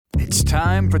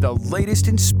Time for the latest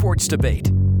in sports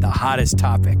debate. The hottest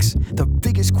topics, the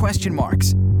biggest question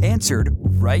marks, answered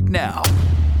right now.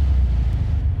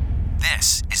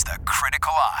 This is The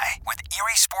Critical Eye with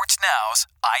Erie Sports Now's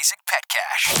Isaac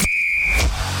Petcash.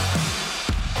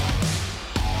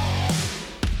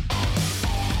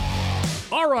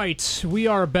 All right, we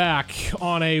are back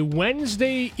on a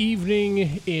Wednesday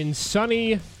evening in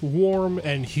sunny, warm,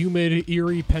 and humid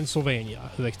Erie,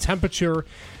 Pennsylvania. The temperature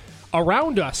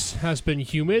around us has been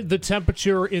humid. The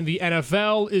temperature in the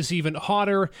NFL is even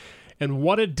hotter. And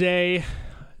what a day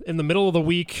in the middle of the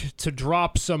week to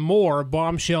drop some more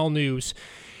bombshell news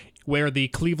where the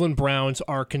Cleveland Browns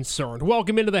are concerned.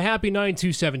 Welcome into the Happy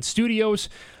 927 studios.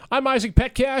 I'm Isaac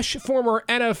Petcash, former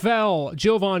NFL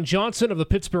Jovan Johnson of the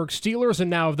Pittsburgh Steelers and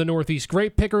now of the Northeast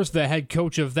Grape Pickers, the head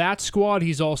coach of that squad.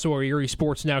 He's also our Erie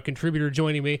Sports Now contributor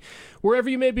joining me wherever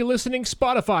you may be listening,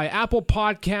 Spotify, Apple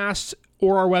Podcasts,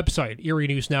 or our website,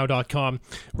 erienewsnow.com.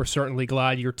 We're certainly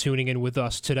glad you're tuning in with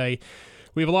us today.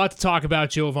 We have a lot to talk about,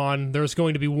 Jovan. There's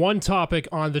going to be one topic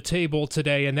on the table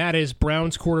today, and that is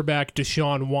Browns quarterback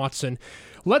Deshaun Watson.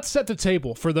 Let's set the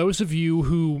table for those of you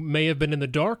who may have been in the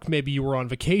dark. Maybe you were on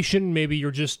vacation. Maybe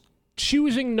you're just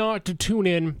choosing not to tune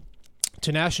in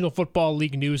to National Football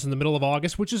League news in the middle of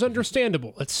August, which is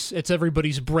understandable. It's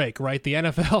everybody's break, right? The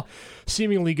NFL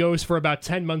seemingly goes for about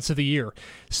 10 months of the year,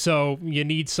 so you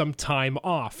need some time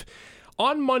off.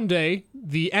 On Monday,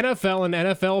 the NFL and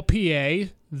NFLPA,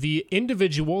 the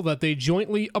individual that they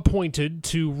jointly appointed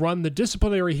to run the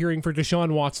disciplinary hearing for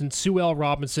Deshaun Watson, Sue L.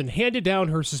 Robinson, handed down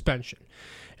her suspension.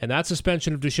 And that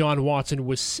suspension of Deshaun Watson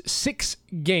was 6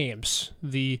 games.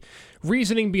 The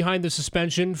reasoning behind the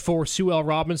suspension for Sue L.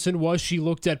 Robinson was she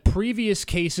looked at previous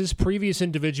cases, previous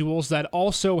individuals that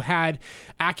also had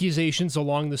accusations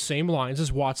along the same lines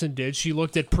as Watson did. She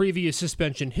looked at previous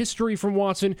suspension history from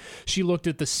Watson. She looked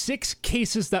at the 6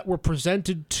 cases that were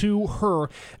presented to her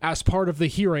as part of the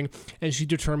hearing, and she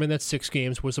determined that 6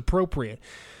 games was appropriate.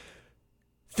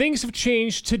 Things have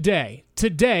changed today.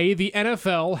 Today, the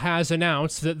NFL has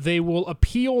announced that they will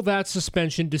appeal that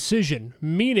suspension decision,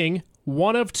 meaning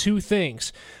one of 2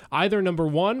 things. Either, number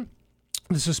 1,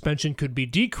 the suspension could be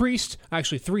decreased.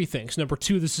 Actually, 3 things. Number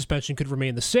 2, the suspension could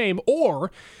remain the same.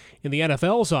 Or, in the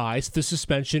NFL's eyes, the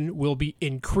suspension will be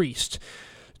increased.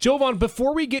 Jovan,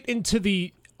 before we get into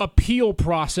the appeal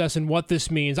process and what this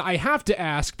means, I have to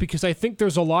ask, because I think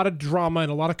there's a lot of drama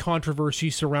and a lot of controversy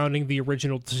surrounding the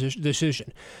original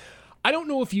decision. I don't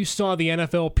know if you saw the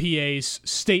NFLPA's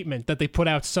statement that they put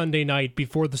out Sunday night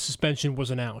before the suspension was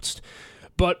announced,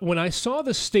 but when I saw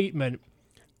the statement,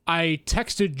 I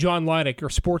texted John Leidick,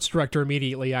 our sports director,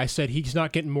 immediately. I said he's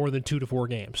not getting more than 2 to 4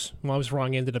 games. Well, I was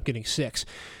wrong. He ended up getting 6.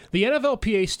 The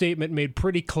NFLPA statement made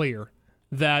pretty clear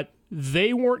that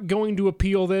they weren't going to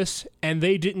appeal this, and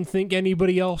they didn't think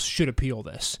anybody else should appeal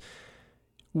this.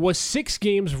 Was 6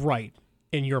 games right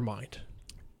in your mind?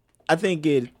 I think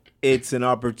it's an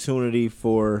opportunity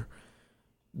for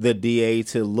the DA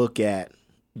to look at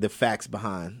the facts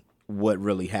behind what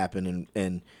really happened.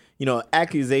 And you know,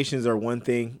 accusations are one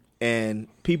thing, and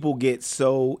people get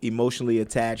so emotionally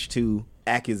attached to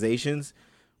accusations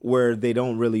where they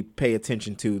don't really pay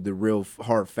attention to the real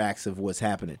hard facts of what's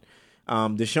happening.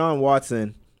 Deshaun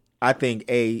Watson, I think,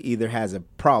 A, either has a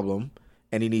problem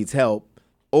and he needs help,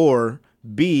 or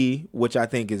B, which I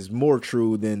think is more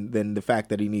true than the fact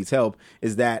that he needs help,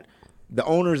 is that the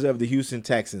owners of the Houston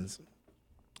Texans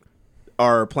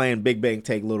are playing big bang,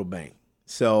 take little bang.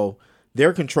 So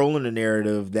they're controlling the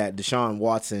narrative that Deshaun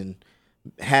Watson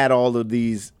had all of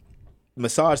these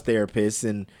massage therapists,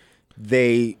 and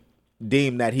they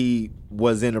deemed that he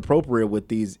was inappropriate with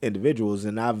these individuals.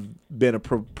 And I've been a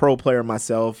pro player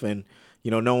myself, and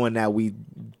you know, knowing that we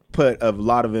put a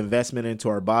lot of investment into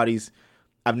our bodies,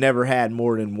 I've never had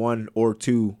more than 1 or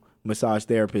 2 massage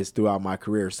therapists throughout my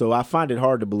career. So I find it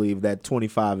hard to believe that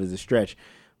 25 is a stretch.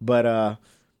 But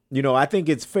you know, I think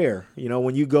it's fair. You know,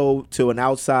 when you go to an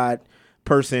outside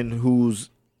person who's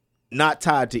not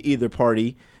tied to either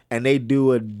party and they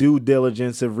do a due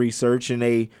diligence of research and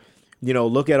they, you know,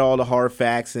 look at all the hard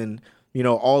facts and, you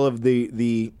know, all of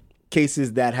the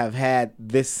cases that have had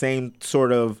this same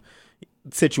sort of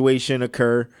situation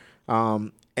occur,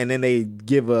 and then they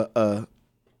give a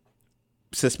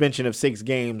suspension of 6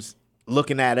 games,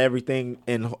 looking at everything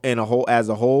in a whole as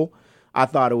a whole, I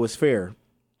thought it was fair.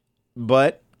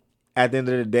 But at the end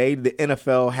of the day, the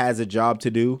NFL has a job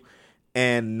to do,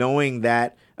 and knowing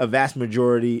that a vast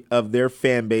majority of their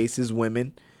fan base is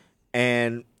women,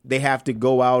 and they have to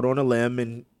go out on a limb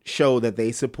and show that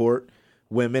they support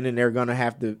women, and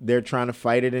they're trying to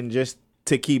fight it and just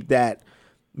to keep that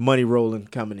money rolling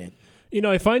coming in.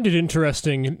 I find it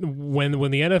interesting when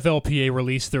the NFLPA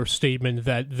released their statement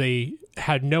that they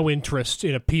had no interest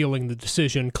in appealing the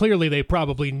decision. Clearly, they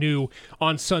probably knew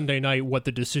on Sunday night what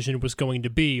the decision was going to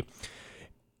be.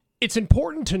 It's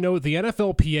important to note the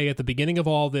NFLPA at the beginning of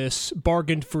all this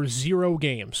bargained for 0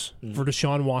 games for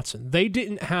Deshaun Watson. They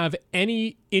didn't have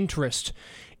any interest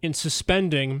in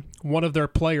suspending one of their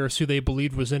players who they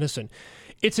believed was innocent.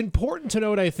 It's important to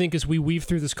note, I think, as we weave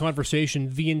through this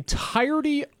conversation, the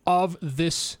entirety of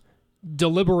this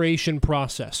deliberation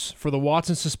process for the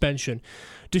Watson suspension,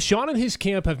 Deshaun and his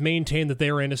camp have maintained that they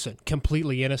are innocent,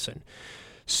 completely innocent.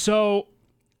 So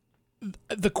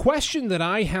the question that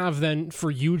I have then for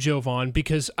you, Jovan,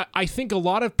 because I think a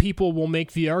lot of people will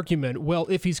make the argument, well,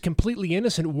 if he's completely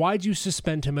innocent, why'd you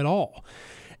suspend him at all?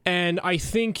 And I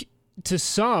think to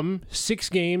some, 6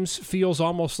 games feels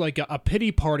almost like a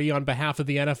pity party on behalf of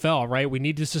the NFL, right? We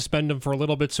need to suspend him for a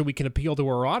little bit so we can appeal to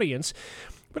our audience.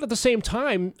 But at the same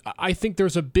time, I think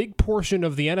there's a big portion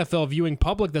of the NFL viewing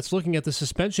public that's looking at the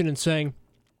suspension and saying,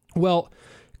 well,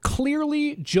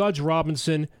 clearly Judge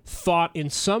Robinson thought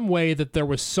in some way that there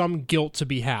was some guilt to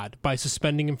be had by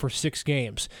suspending him for 6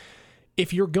 games.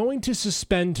 If you're going to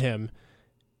suspend him,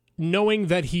 knowing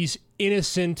that he's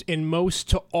innocent in most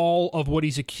to all of what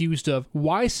he's accused of,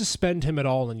 why suspend him at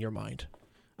all in your mind?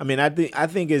 I mean, I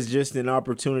think it's just an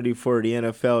opportunity for the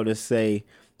NFL to say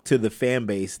to the fan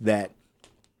base that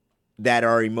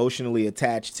are emotionally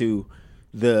attached to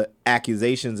the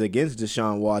accusations against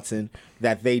Deshaun Watson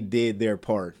that they did their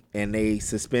part and they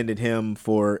suspended him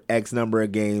for X number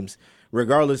of games,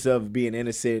 regardless of being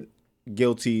innocent,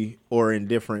 guilty, or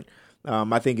indifferent.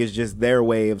 I think it's just their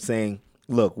way of saying,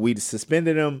 look, we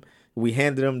suspended him, we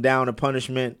handed him down a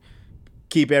punishment,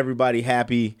 keep everybody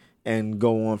happy, and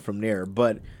go on from there.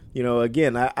 But,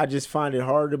 again, I just find it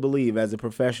hard to believe as a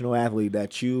professional athlete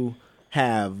that you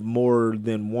have more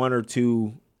than 1 or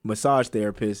 2 massage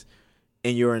therapists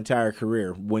in your entire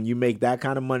career. When you make that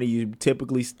kind of money, you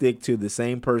typically stick to the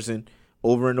same person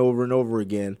over and over and over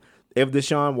again. If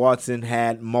Deshaun Watson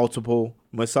had multiple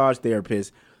massage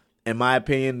therapists, in my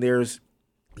opinion, there's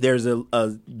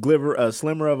a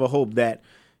slimmer of a hope that,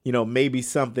 maybe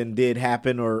something did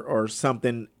happen or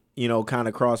something, kind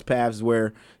of crossed paths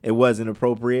where it wasn't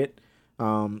appropriate.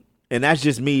 And that's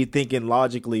just me thinking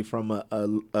logically from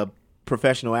a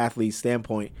professional athlete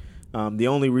standpoint. The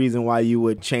only reason why you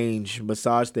would change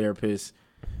massage therapists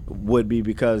would be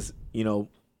because,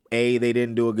 A, they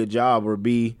didn't do a good job, or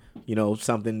B,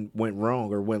 something went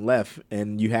wrong or went left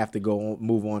and you have to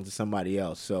move on to somebody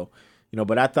else. So,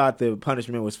 but I thought the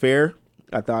punishment was fair.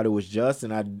 I thought it was just,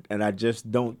 and I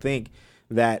just don't think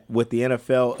that with the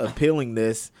NFL appealing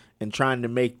this and trying to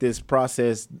make this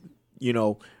process,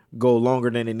 go longer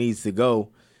than it needs to go,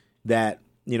 that,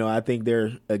 I think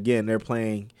they're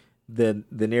playing the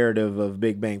narrative of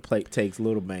Big Bank takes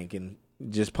Little Bank and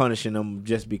just punishing them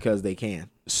just because they can.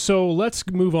 So let's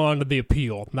move on to the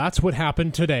appeal. That's what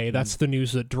happened today. That's the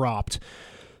news that dropped.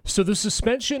 So the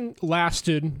suspension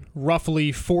lasted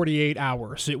roughly 48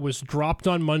 hours. It was dropped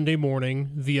on Monday morning.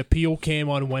 The appeal came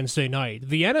on Wednesday night.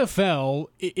 The NFL,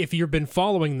 if you've been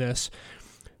following this,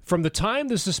 from the time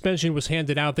the suspension was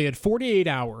handed out, they had 48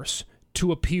 hours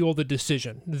to appeal the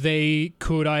decision. They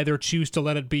could either choose to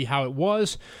let it be how it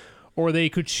was, or they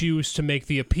could choose to make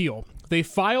the appeal. They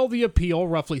file the appeal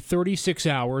roughly 36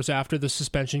 hours after the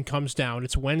suspension comes down.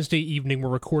 It's Wednesday evening. We're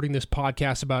recording this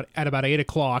podcast at about 8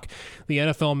 o'clock. The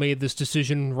NFL made this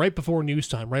decision right before news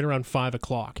time, right around 5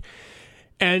 o'clock.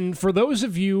 And for those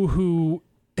of you who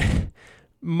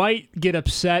might get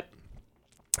upset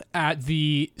at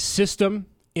the system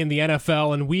in the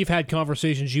NFL, and we've had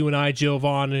conversations, you and I, Joe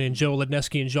Vaughn and Joe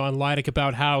Ledneski and John Leidick,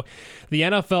 about how the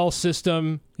NFL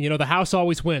system, the house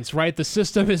always wins, right? The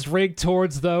system is rigged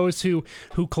towards those who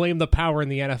claim the power in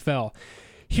the NFL.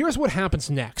 Here's what happens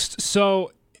next.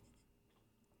 So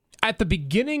at the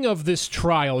beginning of this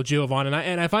trial, Joe Vaughn,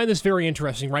 and I find this very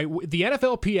interesting, right? The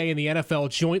NFLPA and the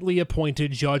NFL jointly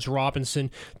appointed Judge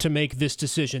Robinson to make this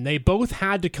decision. They both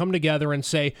had to come together and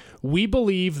say, we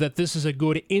believe that this is a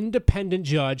good independent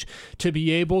judge to be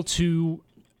able to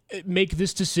make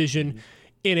this decision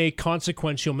in a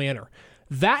consequential manner.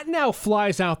 That now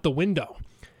flies out the window.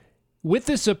 With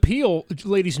this appeal,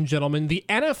 ladies and gentlemen, the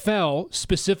NFL,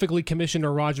 specifically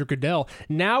Commissioner Roger Goodell,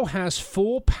 now has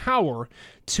full power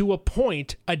to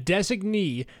appoint a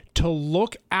designee to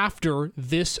look after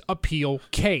this appeal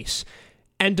case.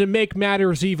 And to make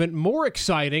matters even more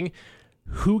exciting,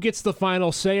 who gets the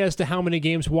final say as to how many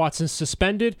games Watson's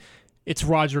suspended? It's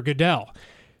Roger Goodell.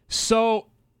 So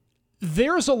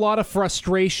there's a lot of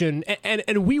frustration,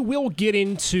 and we will get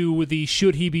into the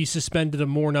should he be suspended a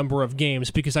more number of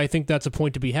games, because I think that's a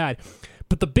point to be had.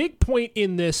 But the big point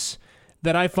in this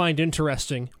that I find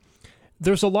interesting,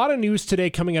 there's a lot of news today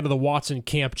coming out of the Watson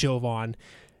camp, Jovan,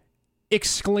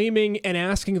 exclaiming and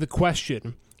asking the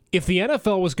question, if the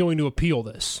NFL was going to appeal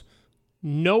this,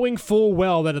 knowing full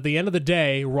well that at the end of the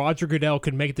day, Roger Goodell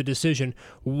could make the decision,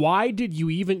 why did you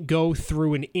even go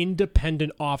through an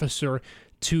independent officer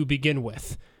to begin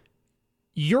with?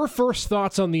 Your first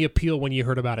thoughts on the appeal when you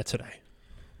heard about it today?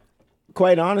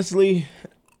 Quite honestly,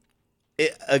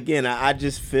 I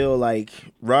just feel like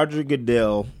Roger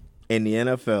Goodell in the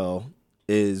NFL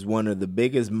is one of the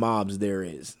biggest mobs there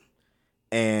is.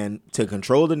 And to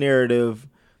control the narrative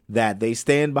that they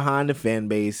stand behind the fan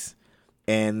base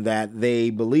and that they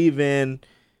believe in,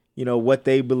 what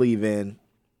they believe in,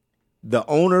 the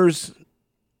owners,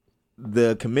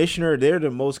 the commissioner, they're the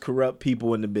most corrupt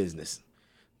people in the business.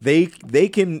 They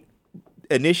can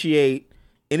initiate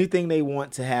anything they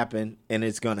want to happen, and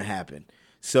it's going to happen.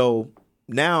 So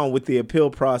now with the appeal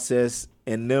process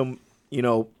and them,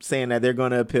 saying that they're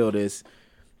going to appeal this,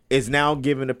 is now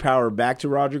giving the power back to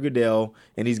Roger Goodell,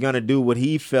 and he's going to do what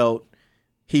he felt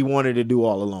he wanted to do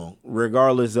all along,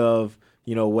 regardless of,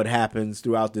 what happens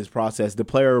throughout this process. The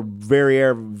player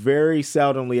very, very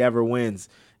seldomly ever wins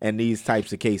in these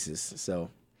types of cases. So,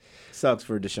 sucks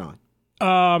for Deshaun.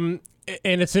 And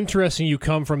it's interesting you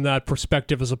come from that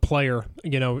perspective as a player,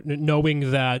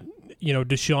 knowing that,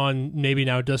 Deshaun maybe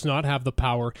now does not have the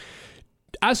power.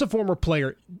 As a former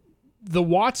player, the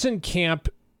Watson camp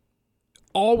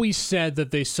always said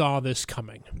that they saw this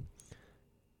coming.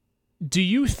 Do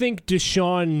you think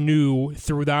Deshaun knew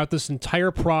throughout this entire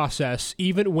process,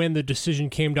 even when the decision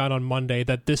came down on Monday,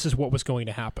 that this is what was going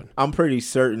to happen? I'm pretty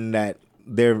certain that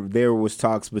there was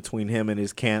talks between him and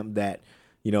his camp that,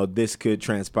 this could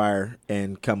transpire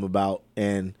and come about.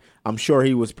 And I'm sure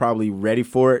he was probably ready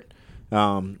for it.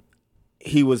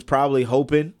 He was probably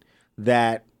hoping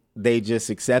that they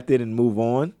just accept it and move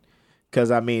on.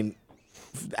 Because,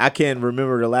 I can't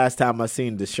remember the last time I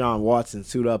seen Deshaun Watson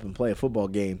suit up and play a football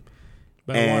game.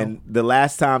 And the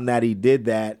last time that he did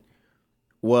that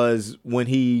was when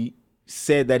he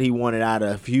said that he wanted out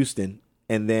of Houston,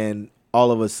 and then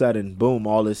all of a sudden, boom,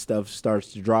 all this stuff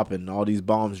starts dropping, all these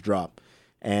bombs drop.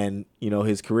 And,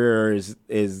 his career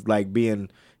is like being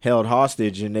held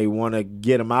hostage, and they want to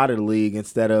get him out of the league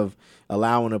instead of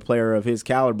allowing a player of his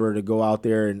caliber to go out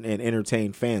there and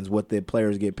entertain fans, what the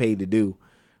players get paid to do.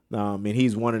 And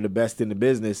he's one of the best in the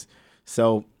business.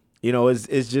 So,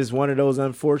 it's just one of those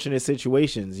unfortunate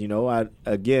situations.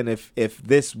 If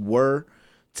this were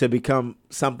to become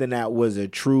something that was a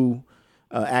true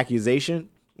accusation,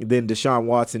 then Deshaun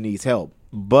Watson needs help.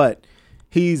 But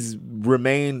he's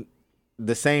remained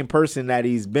the same person that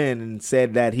he's been and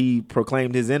said that he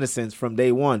proclaimed his innocence from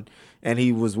day one, and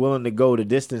he was willing to go the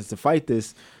distance to fight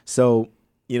this. So,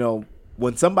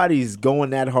 when somebody's going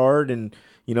that hard and,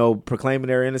 proclaiming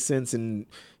their innocence and,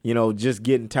 just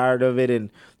getting tired of it.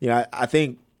 And, I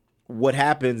think what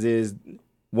happens is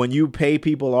when you pay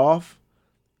people off,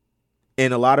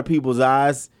 in a lot of people's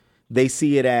eyes, they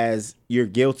see it as you're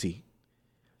guilty.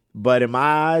 But in my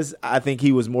eyes, I think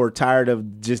he was more tired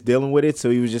of just dealing with it. So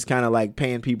he was just kind of like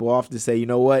paying people off to say, you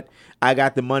know what, I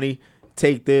got the money,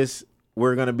 take this.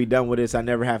 We're going to be done with this. I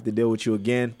never have to deal with you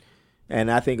again.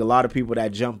 And I think a lot of people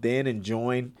that jumped in and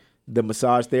joined the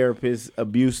massage therapist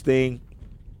abuse thing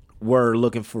were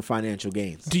looking for financial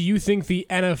gains. Do you think the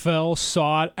NFL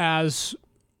saw it as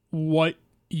what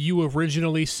you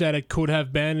originally said it could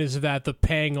have been, is that the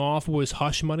paying off was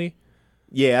hush money?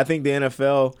 Yeah, I think the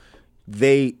NFL,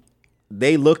 they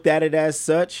looked at it as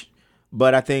such,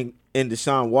 but I think in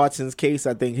Deshaun Watson's case,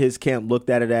 I think his camp looked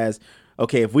at it as,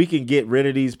 okay, if we can get rid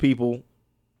of these people,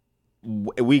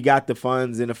 we got the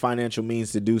funds and the financial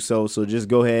means to do so, so just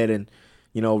go ahead and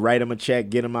write them a check,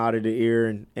 get them out of the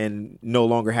ear, and no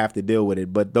longer have to deal with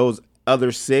it. But those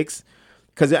other 6,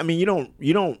 because you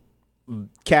don't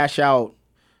cash out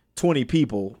 20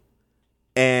 people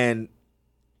and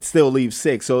still leave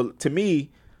 6. So to me,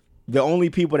 the only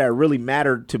people that really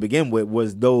mattered to begin with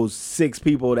was those 6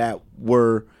 people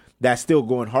that's still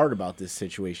going hard about this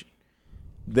situation.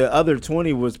 The other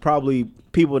 20 was probably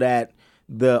people that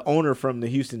the owner from the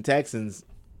Houston Texans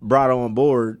brought on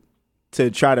board to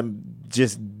try to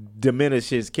just diminish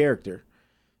his character.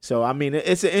 So,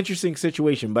 it's an interesting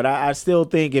situation, but I still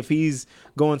think if he's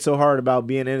going so hard about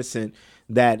being innocent,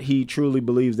 that he truly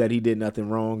believes that he did nothing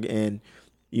wrong. And,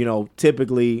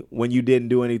 typically when you didn't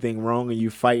do anything wrong and you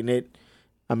fighting it,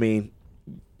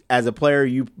 as a player,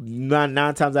 you 9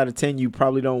 times out of 10, you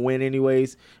probably don't win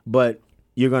anyways. But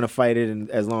you're going to fight it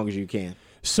as long as you can.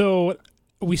 So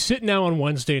we sit now on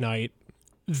Wednesday night.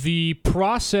 The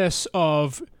process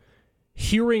of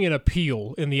hearing an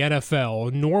appeal in the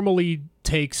NFL normally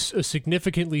takes a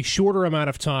significantly shorter amount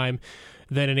of time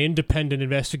than an independent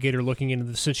investigator looking into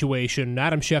the situation.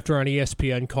 Adam Schefter on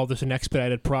ESPN called this an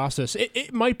expedited process.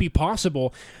 It might be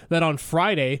possible that on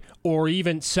Friday or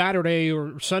even Saturday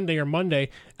or Sunday or Monday,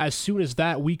 as soon as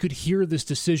that, we could hear this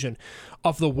decision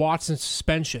of the Watson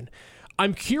suspension.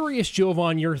 I'm curious,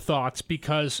 Jovan, your thoughts,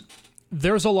 because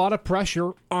there's a lot of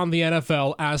pressure on the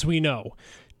NFL, as we know,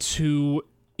 to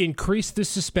increase the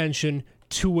suspension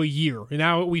to a year.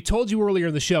 Now, we told you earlier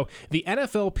in the show, the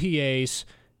NFLPA's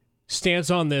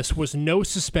stance on this was no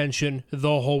suspension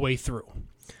the whole way through.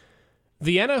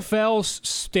 The NFL's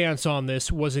stance on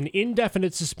this was an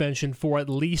indefinite suspension for at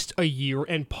least a year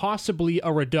and possibly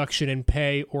a reduction in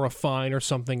pay or a fine or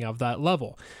something of that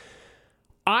level.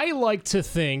 I like to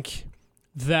think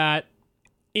that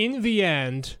in the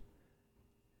end,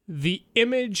 the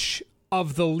image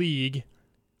of the league,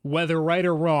 whether right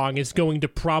or wrong, is going to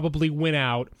probably win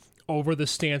out over the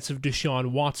stance of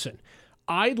Deshaun Watson.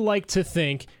 I'd like to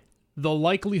think the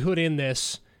likelihood in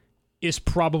this is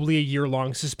probably a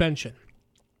year-long suspension.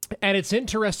 And it's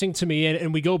interesting to me,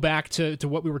 and we go back to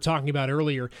what we were talking about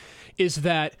earlier, is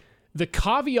that the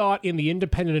caveat in the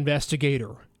independent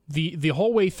investigator the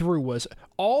whole way through was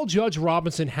all Judge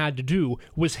Robinson had to do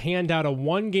was hand out a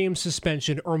 1-game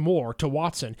suspension or more to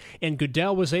Watson, and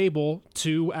Goodell was able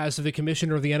to, as the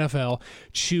commissioner of the NFL,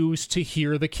 choose to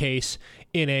hear the case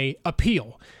in a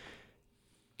appeal.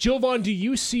 Jovan, do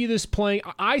you see this playing?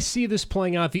 I see this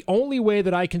playing out. The only way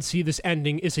that I can see this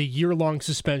ending is a year-long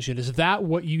suspension. Is that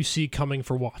what you see coming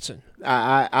for Watson?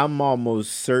 I'm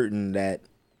almost certain that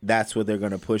that's what they're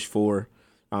going to push for.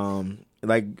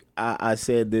 Like I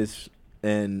said this,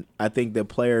 and I think the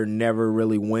player never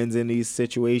really wins in these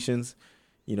situations,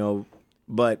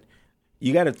 but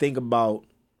you got to think about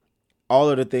all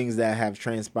of the things that have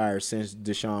transpired since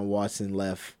Deshaun Watson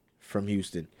left from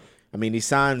Houston. I mean, he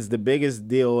signs the biggest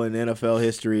deal in NFL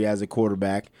history as a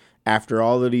quarterback. After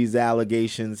all of these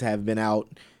allegations have been out,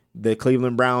 the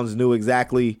Cleveland Browns knew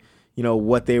exactly,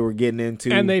 what they were getting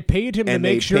into. And they paid him to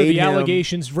make sure the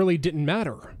allegations really didn't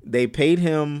matter. They paid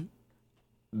him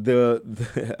a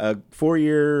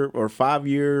 4-year or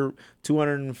 5-year,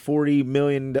 $240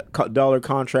 million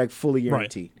contract fully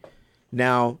guaranteed. Right.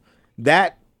 Now,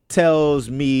 that tells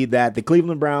me that the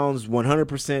Cleveland Browns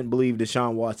 100% believe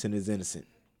Deshaun Watson is innocent.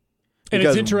 And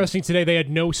it's interesting today they had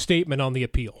no statement on the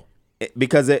appeal.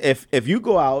 Because if you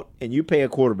go out and you pay a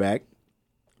quarterback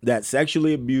that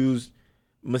sexually abused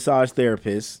massage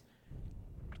therapists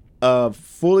a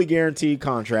fully guaranteed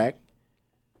contract,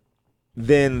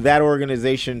 then that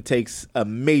organization takes a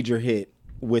major hit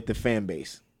with the fan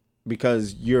base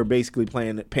because you're basically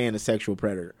paying a sexual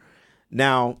predator.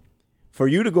 Now, for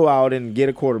you to go out and get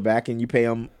a quarterback and you pay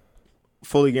him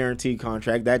fully guaranteed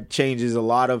contract, that changes a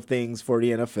lot of things for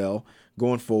the NFL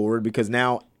going forward, because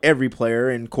now every player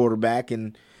and quarterback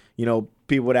and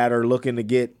people that are looking to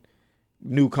get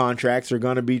new contracts are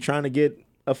going to be trying to get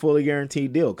a fully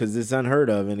guaranteed deal because it's unheard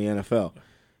of in the NFL.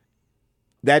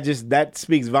 That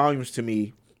speaks volumes to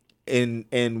me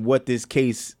in what this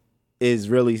case is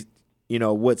really,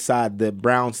 what side the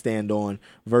Browns stand on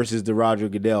versus the Roger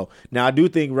Goodell. Now, I do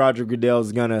think Roger Goodell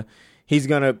is he's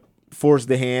gonna force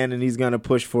the hand and he's gonna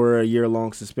push for a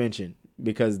year-long suspension,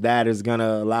 because that is going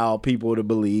to allow people to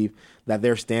believe that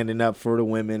they're standing up for the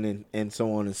women and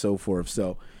so on and so forth.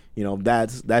 So,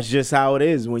 that's just how it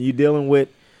is. When you're dealing with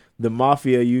the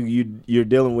mafia, you're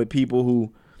dealing with people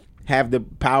who have the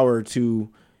power to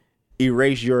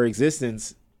erase your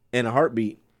existence in a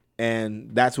heartbeat. And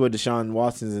that's what Deshaun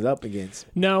Watson is up against.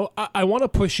 Now, I want to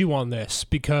push you on this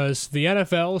because the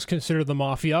NFL is considered the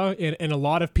mafia, and in a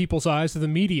lot of people's eyes, the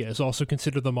media is also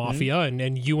considered the mafia,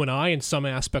 and you and I, in some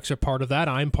aspects, are part of that.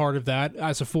 I'm part of that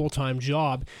as a full-time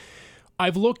job.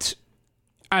 I've looked,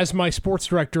 as my sports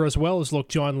director as well as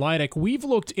John Leidick, we've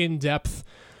looked in depth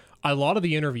a lot of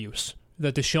the interviews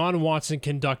that Deshaun Watson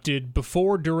conducted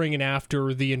before, during, and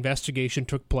after the investigation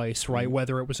took place, right?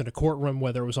 Whether it was in a courtroom,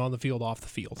 whether it was on the field, off the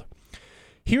field.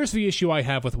 Here's the issue I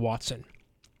have with Watson,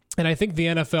 and I think the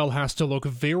NFL has to look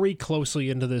very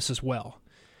closely into this as well.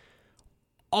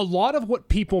 A lot of what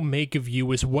people make of you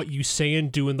is what you say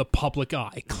and do in the public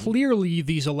eye. Clearly,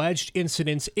 these alleged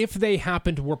incidents, if they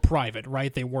happened, were private,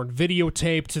 right? They weren't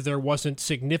videotaped. There wasn't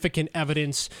significant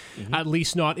evidence, at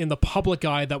least not in the public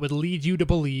eye, that would lead you to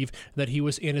believe that he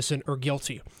was innocent or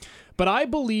guilty. But I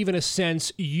believe, in a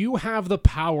sense, you have the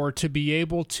power to be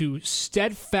able to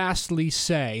steadfastly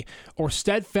say or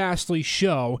steadfastly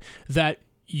show that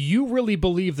you really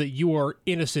believe that you are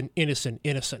innocent.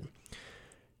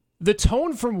 The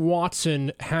tone from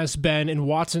Watson has been, and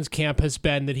Watson's camp has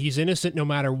been, that he's innocent no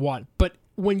matter what. But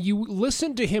when you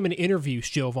listen to him in interviews,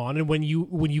 Jovan, and when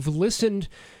you've listened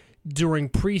during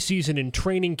preseason and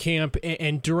training camp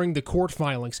and during the court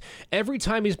filings, every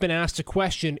time he's been asked a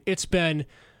question, it's been,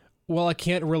 well, I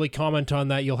can't really comment on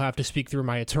that. You'll have to speak through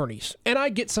my attorneys. And I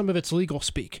get some of it's legal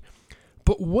speak.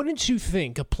 But wouldn't you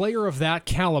think a player of that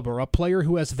caliber, a player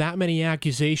who has that many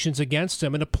accusations against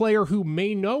him, and a player who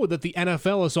may know that the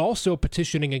NFL is also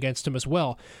petitioning against him as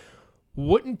well,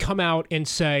 wouldn't come out and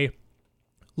say,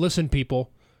 listen,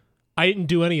 people, I didn't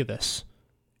do any of this.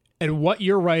 And what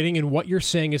you're writing and what you're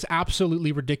saying is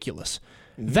absolutely ridiculous.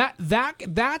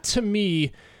 Mm-hmm. That to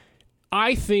me,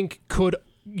 I think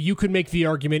you could make the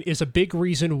argument is a big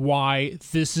reason why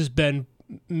this has been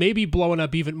maybe blowing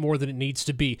up even more than it needs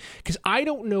to be. Because I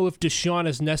don't know if Deshaun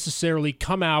has necessarily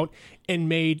come out and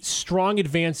made strong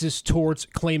advances towards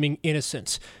claiming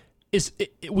innocence.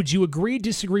 Would you agree,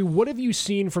 disagree? What have you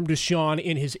seen from Deshaun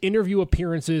in his interview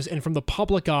appearances and from the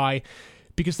public eye?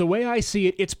 Because the way I see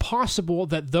it, it's possible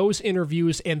that those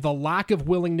interviews and the lack of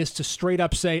willingness to straight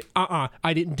up say,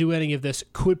 I didn't do any of this,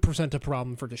 could present a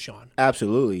problem for Deshaun.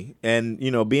 Absolutely. And,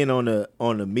 being on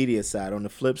the media side, on the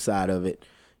flip side of it,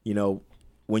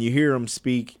 when you hear him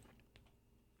speak,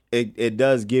 it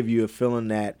does give you a feeling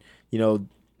that,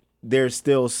 there's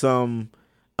still some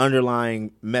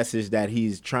underlying message that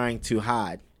he's trying to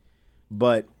hide.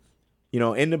 But,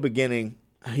 in the beginning,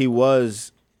 he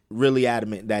was really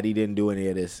adamant that he didn't do any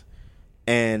of this.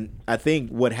 And I think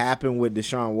what happened with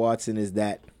Deshaun Watson is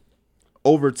that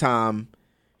over time,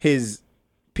 his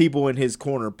people in his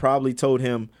corner probably told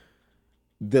him,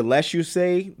 the less you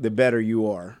say, the better you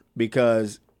are.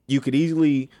 Because you could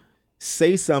easily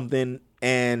say something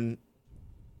and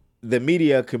the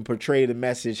media can portray the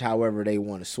message however they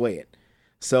want to sway it.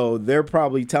 So they're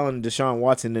probably telling Deshaun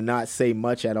Watson to not say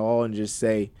much at all and just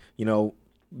say,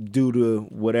 due to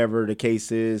whatever the case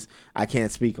is, I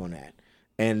can't speak on that.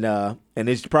 And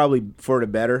it's probably for the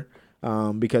better,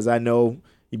 because I know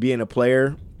you being a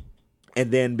player and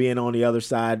then being on the other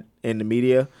side in the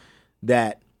media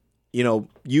that,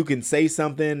 you can say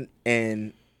something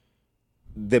and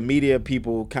the media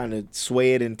people kind of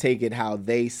sway it and take it how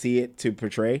they see it to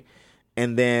portray.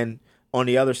 And then on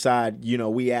the other side,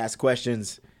 we ask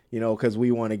questions, because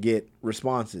we want to get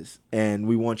responses and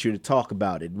we want you to talk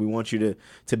about it. We want you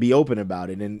to be open about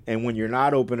it. And when you're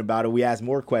not open about it, we ask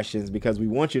more questions because we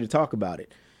want you to talk about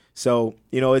it. So,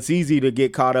 it's easy to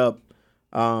get caught up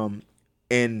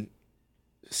in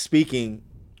speaking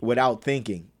without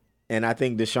thinking. And I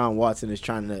think Deshaun Watson is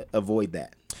trying to avoid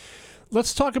that.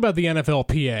 Let's talk about the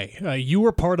NFLPA. You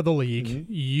were part of the league.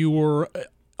 Mm-hmm. You were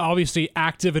obviously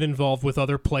active and involved with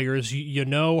other players. You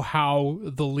know how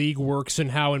the league works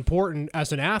and how important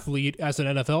as an athlete, as an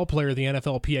NFL player, the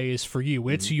NFLPA is for you.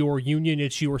 It's your union.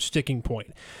 It's your sticking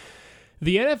point.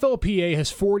 The NFLPA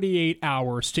has 48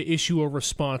 hours to issue a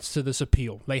response to this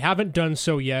appeal. They haven't done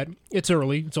so yet. It's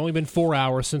early. It's only been 4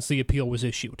 hours since the appeal was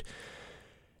issued.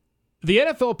 The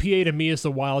NFLPA, to me, is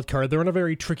the wild card. They're in a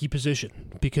very tricky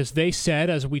position because they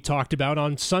said, as we talked about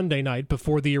on Sunday night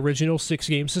before the original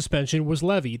 6-game suspension was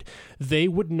levied, they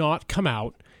would not come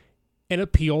out and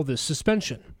appeal this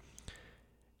suspension.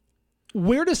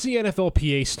 Where does the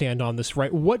NFLPA stand on this,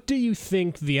 right? What do you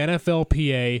think the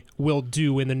NFLPA will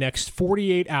do in the next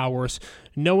 48 hours,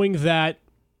 knowing that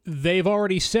they've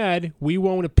already said we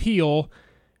won't appeal,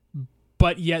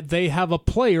 but yet they have a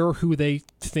player who they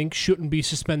think shouldn't be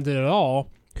suspended at all,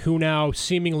 who now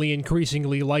seemingly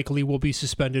increasingly likely will be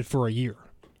suspended for a year?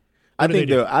 I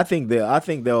think they'll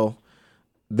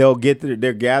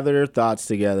gather their thoughts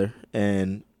together,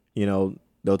 and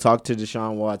they'll talk to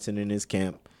Deshaun Watson in his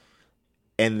camp,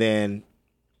 and then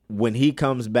when he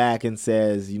comes back and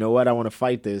says, "You know what, I want to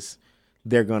fight this,"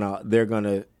 they're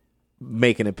gonna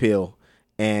make an appeal,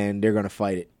 and they're gonna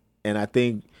fight it. And I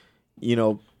think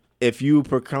if you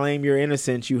proclaim your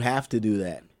innocence, you have to do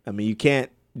that. I mean, you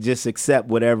can't just accept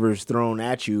whatever's thrown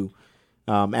at you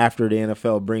after the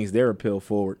NFL brings their appeal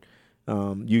forward.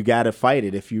 You got to fight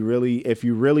it. If you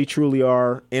really truly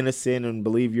are innocent and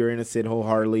believe you're innocent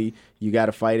wholeheartedly, you got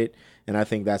to fight it. And I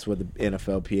think that's what the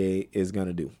NFLPA is going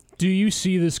to do. Do you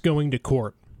see this going to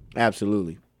court?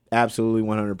 Absolutely. Absolutely,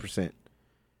 100%.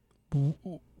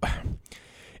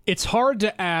 It's hard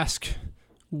to ask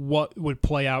what would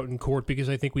play out in court because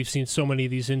I think we've seen so many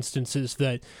of these instances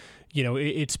that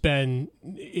it's been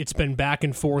back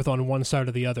and forth on one side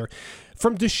or the other.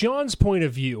 From Deshaun's point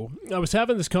of view, I was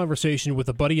having this conversation with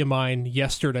a buddy of mine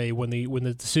yesterday when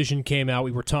the decision came out.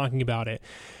 We were talking about it,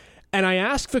 and I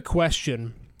asked the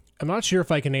question: I'm not sure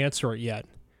if I can answer it yet.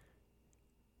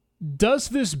 Does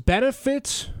this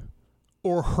benefit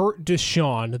or hurt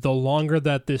Deshaun the longer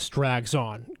that this drags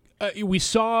on? We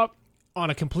saw on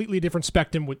a completely different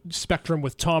spectrum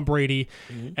with Tom Brady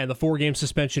and the 4-game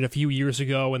suspension a few years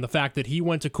ago, and the fact that he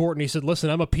went to court and he said, listen,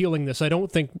 I'm appealing this. I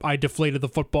don't think I deflated the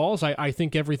footballs. I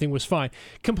think everything was fine.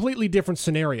 Completely different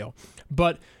scenario.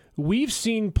 But we've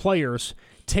seen players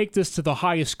take this to the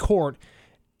highest court,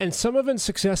 and some have been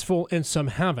successful and some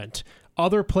haven't.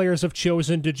 Other players have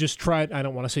chosen to just try, I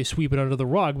don't want to say sweep it under the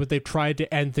rug, but they've tried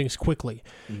to end things quickly.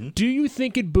 Do you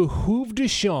think it behooved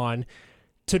Deshaun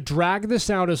to drag this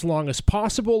out as long as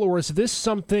possible, or is this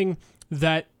something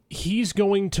that he's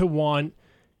going to want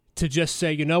to just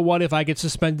say, you know what, if I get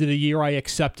suspended a year, I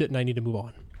accept it and I need to move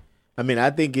on? I mean, I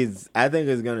think it's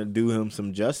going to do him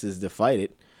some justice to fight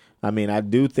it. I mean, I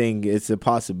do think it's a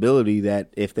possibility that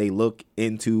if they look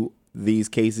into these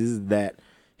cases that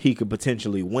he could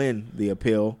potentially win the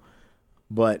appeal.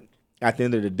 But at the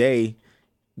end of the day,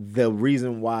 the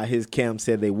reason why his camp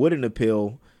said they wouldn't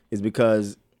appeal is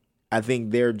because I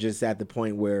think they're just at the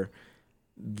point where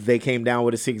they came down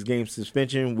with a 6-game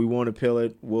suspension. We won't appeal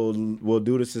it. We'll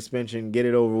do the suspension, get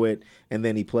it over with, and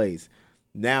then he plays.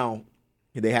 Now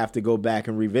they have to go back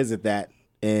and revisit that,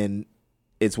 and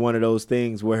it's one of those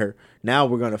things where now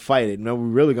we're going to fight it. No, we're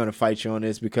really going to fight you on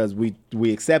this because we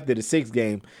accepted a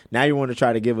 6-game. Now you want to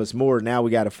try to give us more. Now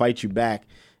we got to fight you back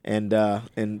and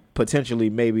potentially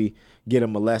maybe get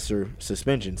him a lesser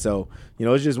suspension. So,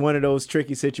 it's just one of those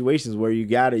tricky situations where you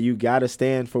gotta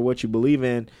stand for what you believe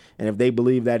in, and if they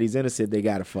believe that he's innocent, they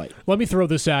gotta fight. Let me throw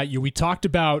this at you. We talked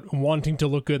about wanting to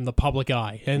look good in the public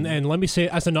eye, and let me say,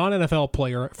 as a non-NFL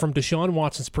player, from Deshaun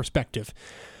Watson's perspective,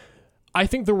 I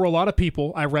think there were a lot of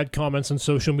people, I read comments on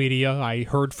social media, I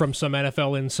heard from some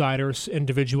NFL insiders,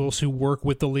 individuals who work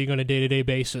with the league on a day-to-day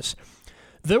basis.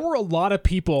 There were a lot of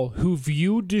people who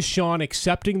viewed Deshaun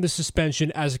accepting the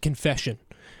suspension as a confession.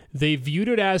 They viewed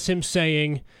it as him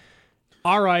saying,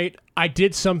 all right, I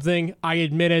did something, I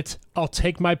admit it, I'll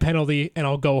take my penalty, and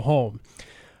I'll go home.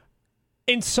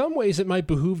 In some ways, it might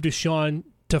behoove Deshaun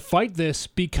to fight this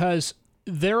because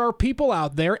there are people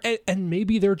out there, and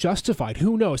maybe they're justified.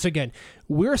 Who knows? Again,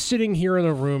 we're sitting here in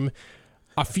a room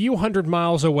a few hundred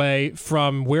miles away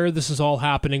from where this is all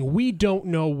happening. We don't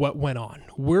know what went on.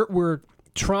 We're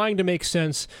trying to make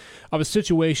sense of a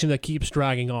situation that keeps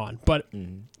dragging on. But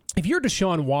if you're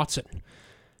Deshaun Watson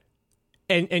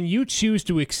and you choose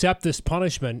to accept this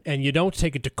punishment and you don't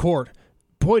take it to court,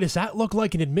 boy, does that look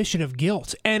like an admission of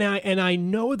guilt. And I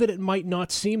know that it might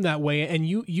not seem that way, and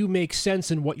you make sense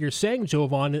in what you're saying,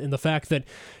 Jovan, in the fact that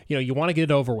you want to get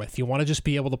it over with. You want to just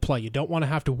be able to play. You don't want to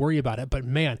have to worry about it. But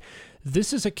man,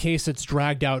 this is a case that's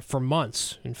dragged out for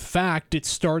months. In fact, it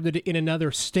started in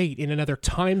another state, in another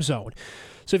time zone.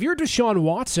 So if you're Deshaun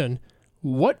Watson,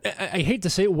 I hate to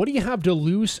say it, what do you have to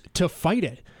lose to fight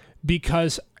it?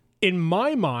 Because in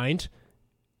my mind,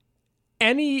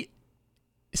 any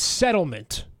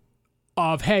settlement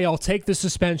of, hey, I'll take the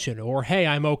suspension, or hey,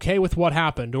 I'm okay with what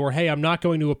happened, or hey, I'm not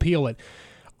going to appeal it,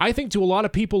 I think to a lot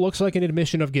of people looks like an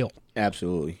admission of guilt.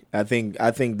 Absolutely. I think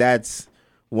that's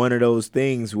one of those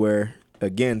things where,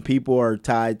 again, people are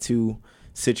tied to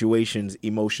situations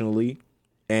emotionally,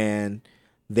 and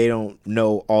they don't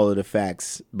know all of the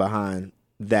facts behind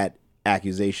that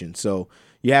accusation. So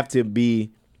you have to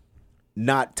be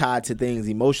not tied to things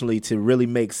emotionally to really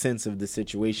make sense of the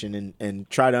situation and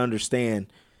try to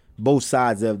understand both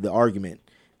sides of the argument.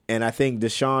 And I think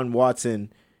Deshaun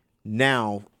Watson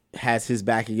now has his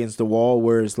back against the wall,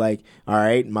 where it's like, all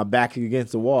right, my back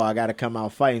against the wall, I got to come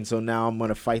out fighting. So now I'm going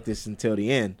to fight this until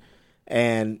the end.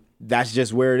 And that's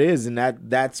just where it is. And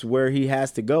that's where he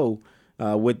has to go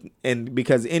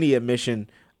because any admission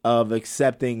of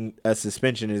accepting a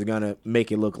suspension is going to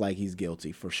make it look like he's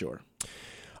guilty for sure.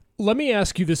 Let me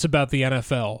ask you this about the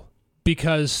NFL,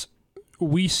 because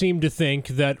we seem to think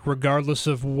that regardless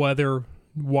of whether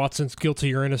Watson's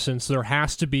guilty or innocent, there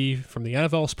has to be, from the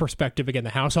NFL's perspective, again, the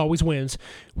house always wins.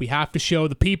 We have to show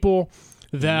the people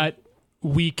that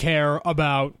we care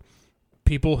about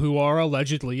people who are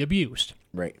allegedly abused.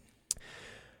 Right.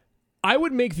 I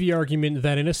would make the argument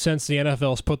that, in a sense, the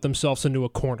NFL's put themselves into a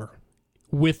corner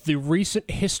with the recent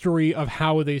history of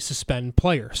how they suspend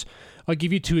players. I'll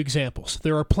give you two examples.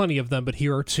 There are plenty of them, but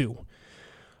here are two.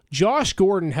 Josh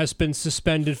Gordon has been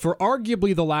suspended for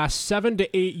arguably the last 7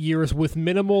 to 8 years with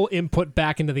minimal input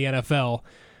back into the NFL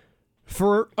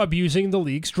for abusing the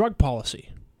league's drug policy.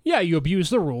 Yeah, you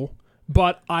abuse the rule,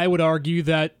 but I would argue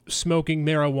that smoking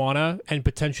marijuana and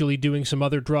potentially doing some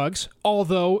other drugs,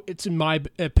 although it's in my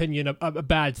opinion a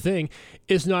bad thing,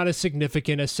 is not as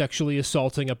significant as sexually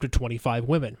assaulting up to 25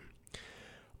 women.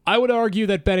 I would argue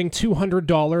that betting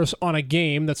 $200 on a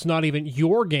game that's not even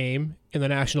your game in the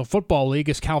National Football League,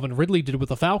 as Calvin Ridley did with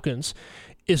the Falcons,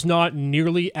 is not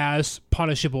nearly as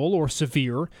punishable or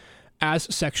severe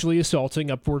as sexually assaulting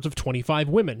upwards of 25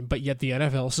 women. But yet the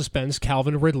NFL suspends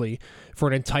Calvin Ridley for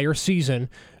an entire season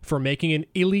for making an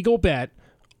illegal bet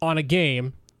on a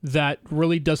game that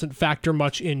really doesn't factor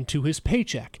much into his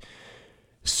paycheck.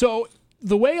 So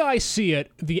the way I see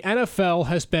it, the NFL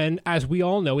has been, as we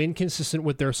all know, inconsistent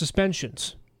with their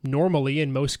suspensions. Normally,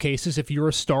 in most cases, if you're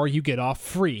a star, you get off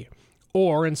free.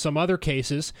 Or in some other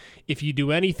cases, if you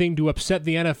do anything to upset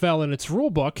the NFL and its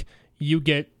rulebook, you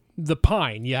get the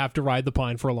pine. You have to ride the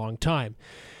pine for a long time.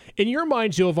 In your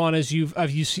mind, Jovan, as you've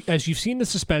seen the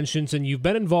suspensions and you've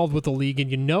been involved with the league and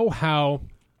you know how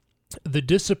the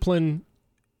discipline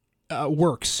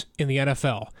works in the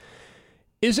NFL,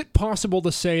 is it possible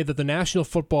to say that the National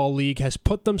Football League has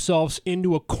put themselves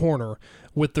into a corner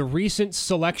with the recent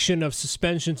selection of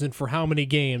suspensions and for how many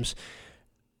games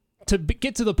to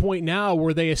get to the point now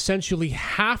where they essentially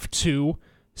have to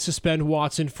suspend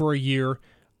Watson for a year?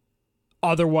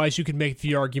 Otherwise, you could make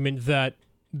the argument that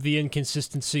the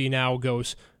inconsistency now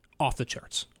goes off the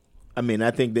charts. I mean,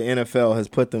 I think the NFL has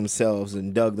put themselves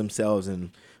and dug themselves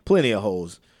in plenty of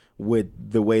holes with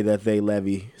the way that they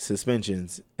levy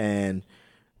suspensions. And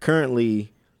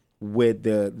currently, with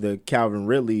the Calvin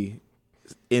Ridley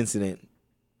incident,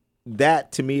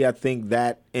 that, to me, I think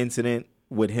that incident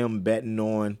with him betting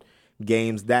on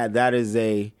games, that is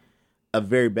a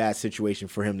very bad situation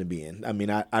for him to be in. I mean,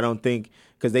 I don't think,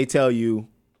 because they tell you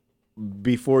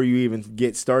before you even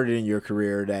get started in your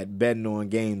career that betting on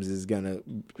games is going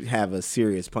to have a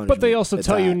serious punishment. But they also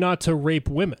tell you not to rape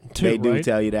women, too, They do right?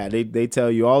 tell you that. They tell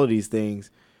you all of these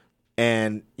things.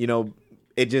 And, you know,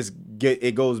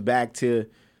 it goes back to,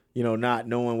 you know, not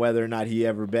knowing whether or not he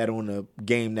ever bet on a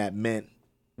game that meant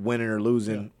winning or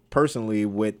losing personally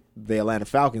with the Atlanta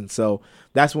Falcons. So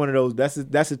that's one of those,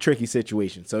 that's a tricky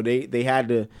situation. So they had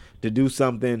to do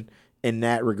something in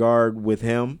that regard with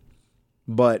him.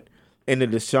 But in the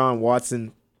Deshaun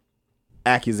Watson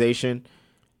accusation,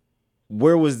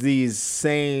 where was this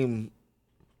same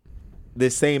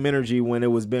energy when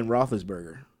it was Ben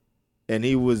Roethlisberger? And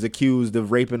he was accused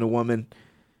of raping a woman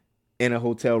in a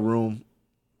hotel room,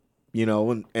 you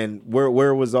know, and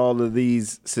where was all of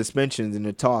these suspensions and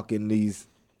the talk and these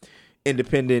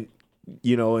independent,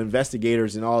 you know,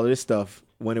 investigators and all of this stuff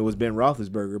when it was Ben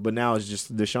Roethlisberger? But now it's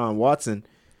just Deshaun Watson,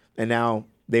 and now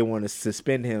they want to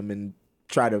suspend him and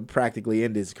try to practically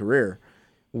end his career,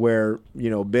 where, you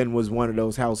know, Ben was one of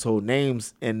those household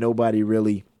names and nobody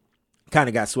really kind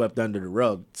of got swept under the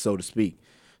rug, so to speak.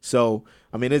 So,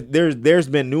 I mean, there's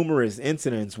been numerous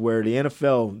incidents where the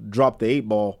NFL dropped the 8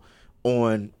 ball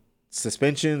on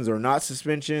suspensions or not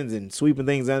suspensions and sweeping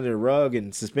things under the rug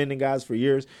and suspending guys for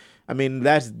years. I mean,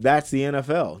 that's the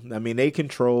NFL. I mean, they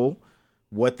control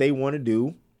what they want to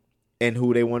do and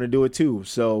who they want to do it to.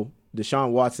 So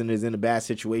Deshaun Watson is in a bad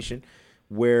situation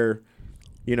where,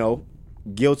 you know,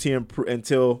 guilty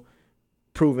until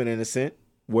proven innocent,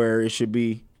 where it should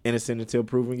be innocent until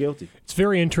proven guilty. It's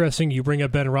very interesting you bring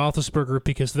up Ben Roethlisberger,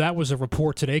 because that was a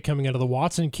report today coming out of the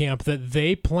Watson camp that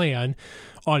they plan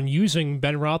on using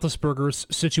Ben Roethlisberger's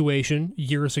situation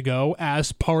years ago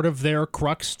as part of their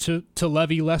crux to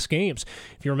levy less games.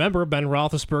 If you remember, Ben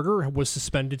Roethlisberger was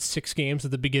suspended 6 games at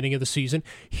the beginning of the season.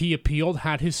 He appealed,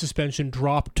 had his suspension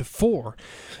dropped to 4.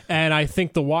 And I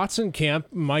think the Watson camp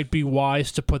might be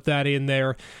wise to put that in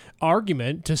their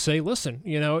argument to say, listen,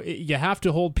 you know, you have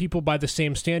to hold people by the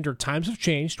same standard. Times have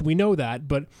changed. We know that.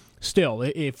 But still,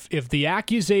 if the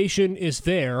accusation is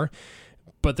there,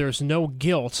 but there's no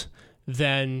guilt,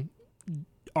 then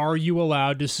are you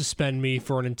allowed to suspend me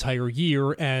for an entire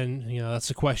year? And, you know, that's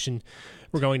a question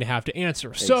we're going to have to answer.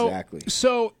 Exactly.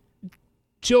 So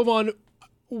Jovan,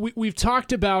 we've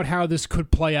talked about how this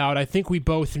could play out. I think we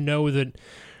both know that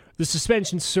the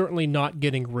suspension's certainly not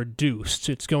getting reduced.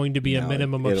 It's going to be a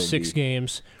minimum of 6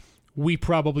 games. We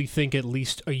probably think at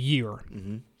least a year.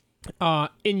 Mm-hmm.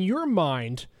 In your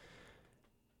mind,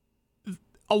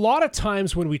 a lot of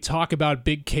times when we talk about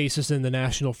big cases in the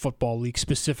National Football League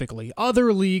specifically,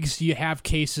 other leagues, you have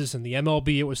cases. In the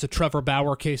MLB, it was the Trevor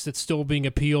Bauer case that's still being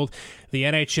appealed. The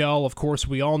NHL, of course,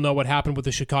 we all know what happened with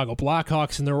the Chicago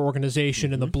Blackhawks and their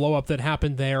organization and the blow-up that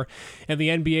happened there. And the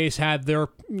NBA's had their,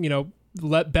 you know,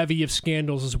 bevy of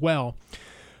scandals as well.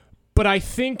 But I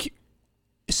think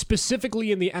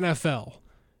specifically in the NFL,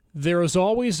 there is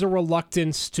always a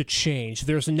reluctance to change.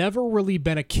 There's never really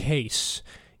been a case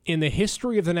in the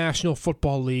history of the National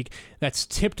Football League that's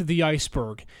tipped the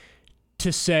iceberg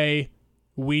to say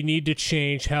we need to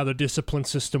change how the discipline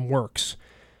system works.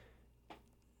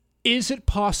 Is it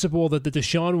possible that the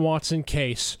Deshaun Watson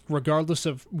case, regardless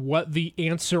of what the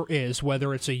answer is,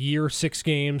 whether it's a year, 6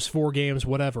 games, 4 games,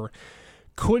 whatever,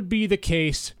 could be the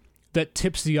case that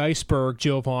tips the iceberg,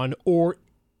 Jovan, or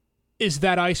is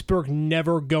that iceberg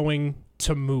never going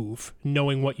to move,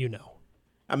 knowing what you know?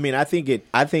 I mean, I think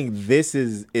this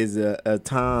is a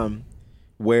time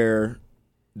where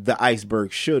the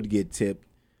iceberg should get tipped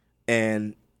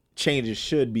and changes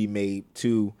should be made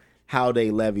to how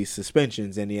they levy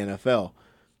suspensions in the NFL.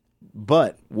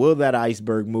 But will that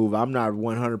iceberg move? I'm not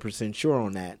 100% sure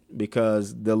on that,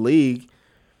 because the league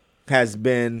has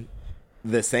been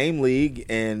the same league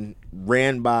and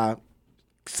ran by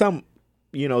some,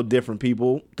 different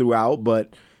people throughout,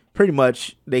 but pretty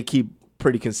much they keep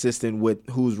pretty consistent with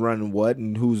who's running what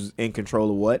and who's in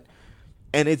control of what.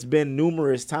 And it's been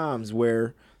numerous times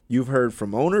where you've heard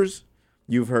from owners,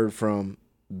 you've heard from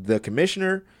the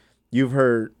commissioner, you've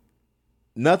heard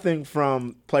nothing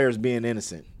from players being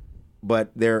innocent,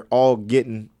 but they're all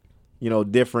getting,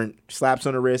 different slaps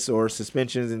on the wrist or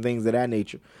suspensions and things of that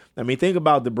nature. I mean, think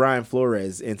about the Brian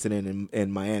Flores incident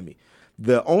in Miami.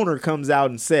 The owner comes out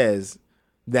and says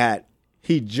that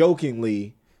he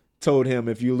jokingly told him,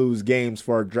 if you lose games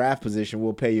for our draft position,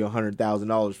 we'll pay you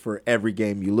 $100,000 for every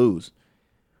game you lose.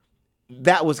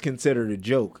 That was considered a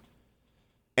joke.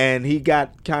 And he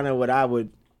got kind of what I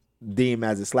would deem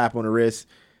as a slap on the wrist,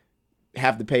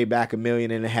 have to pay back $1.5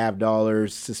 million,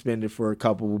 suspended for a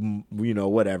couple,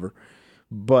 whatever.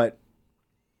 But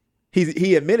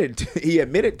he admitted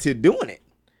to doing it.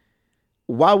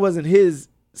 Why wasn't his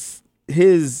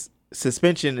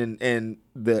suspension and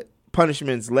the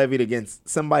punishments levied against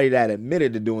somebody that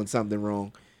admitted to doing something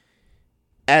wrong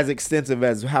as extensive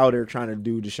as how they're trying to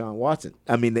do Deshaun Watson?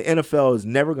 I mean, the NFL is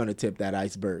never going to tip that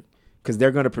iceberg because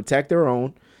they're going to protect their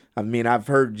own. I mean, I've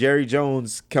heard Jerry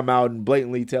Jones come out and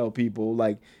blatantly tell people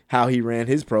like how he ran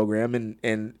his program,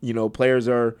 and players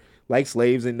are like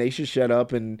slaves and they should shut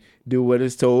up and do what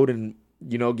is told and,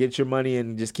 get your money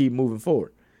and just keep moving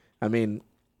forward. I mean,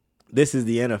 this is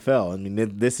the NFL. I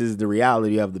mean, this is the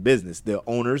reality of the business. The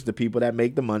owners, the people that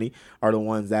make the money, are the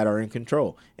ones that are in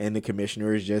control, and the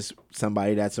commissioner is just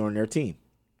somebody that's on their team.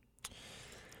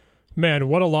 Man,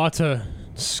 what a lot to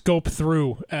scope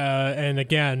through. And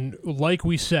again, like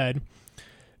we said,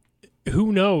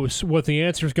 who knows what the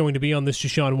answer is going to be on this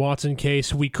Deshaun Watson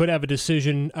case. We could have a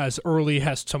decision as early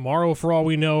as tomorrow, for all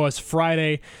we know, as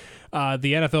Friday.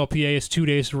 The NFLPA has 2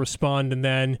 days to respond, and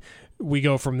then we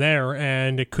go from there.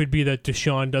 And it could be that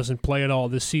Deshaun doesn't play at all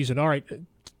this season. All right,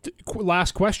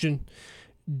 last question.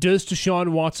 Does Deshaun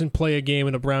Watson play a game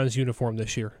in a Browns uniform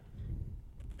this year?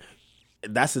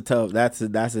 That's a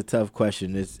tough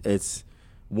question. It's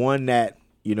one that,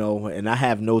 and I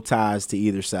have no ties to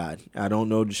either side. I don't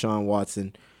know Deshaun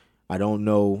Watson. I don't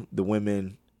know the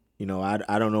women.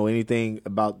 I don't know anything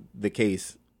about the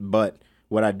case. But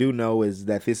what I do know is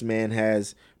that this man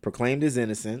has proclaimed his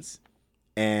innocence,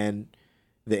 and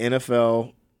the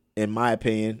NFL, in my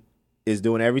opinion, is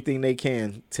doing everything they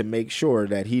can to make sure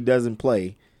that he doesn't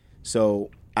play. So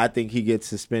I think he gets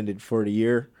suspended for the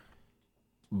year,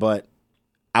 but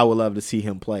I would love to see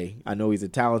him play. I know he's a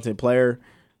talented player.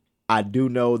 I do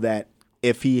know that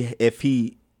if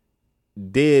he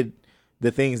did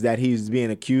the things that he's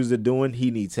being accused of doing, he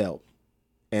needs help.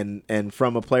 And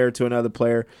from a player to another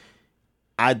player,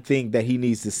 I think that he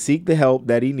needs to seek the help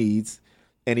that he needs,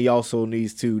 and he also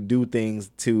needs to do things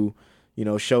to,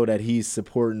 show that he's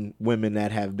supporting women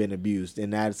that have been abused,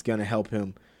 and that's going to help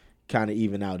him kind of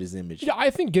even out his image. Yeah, I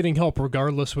think getting help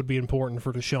regardless would be important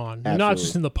for Deshaun. Absolutely. Not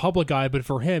just in the public eye, but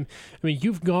for him. I mean,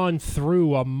 you've gone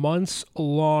through a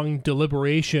months-long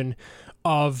deliberation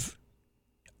of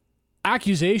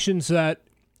accusations that,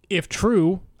 if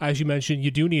true, as you mentioned, you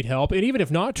do need help. And even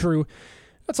if not true,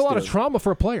 that's a lot of trauma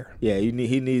for a player. Yeah,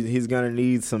 he's going to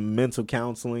need some mental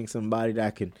counseling, somebody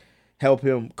that can help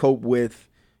him cope with,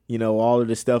 all of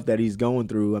the stuff that he's going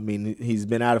through. I mean, he's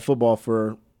been out of football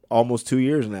for almost 2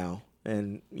 years now,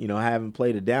 and haven't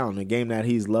played it down. A game that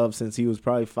he's loved since he was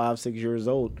probably 5-6 years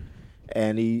old,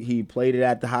 and he played it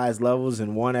at the highest levels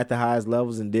and won at the highest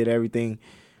levels and did everything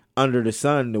under the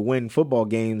sun to win football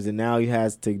games, and now he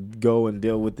has to go and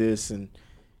deal with this, and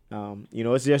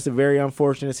it's just a very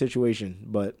unfortunate situation.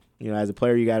 But as a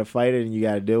player, you got to fight it and you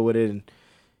got to deal with it, and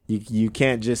you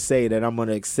can't just say that I'm going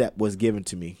to accept what's given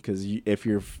to me, because if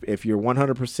you're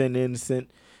 100%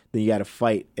 innocent, then you got to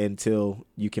fight until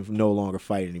you can no longer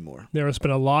fight anymore. There has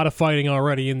been a lot of fighting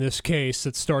already in this case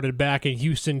that started back in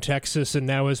Houston, Texas, and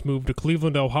now has moved to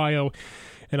Cleveland, Ohio,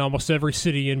 and almost every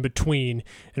city in between.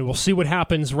 And we'll see what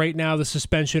happens. Right now, the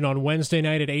suspension on Wednesday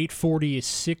night at 8:40 is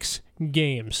 6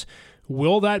 games.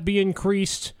 Will that be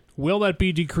increased? Will that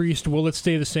be decreased? Will it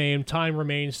stay the same? Time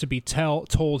remains to be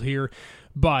told here.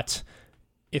 But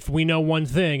if we know one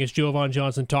thing, as Jovan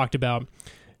Johnson talked about,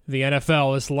 the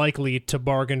NFL is likely to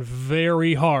bargain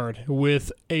very hard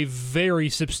with a very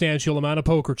substantial amount of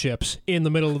poker chips in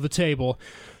the middle of the table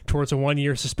towards a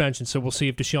 1-year suspension. So we'll see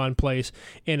if Deshaun plays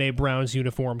in a Browns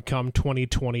uniform come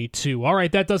 2022. All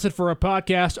right, that does it for our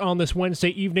podcast on this Wednesday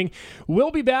evening.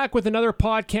 We'll be back with another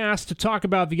podcast to talk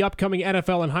about the upcoming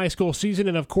NFL and high school season,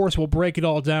 and of course, we'll break it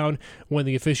all down when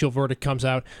the official verdict comes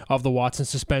out of the Watson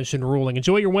suspension ruling.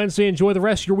 Enjoy your Wednesday. Enjoy the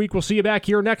rest of your week. We'll see you back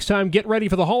here next time. Get ready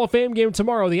for the Hall of Fame game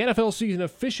tomorrow. The NFL season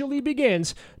officially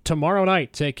begins tomorrow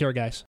night. Take care, guys.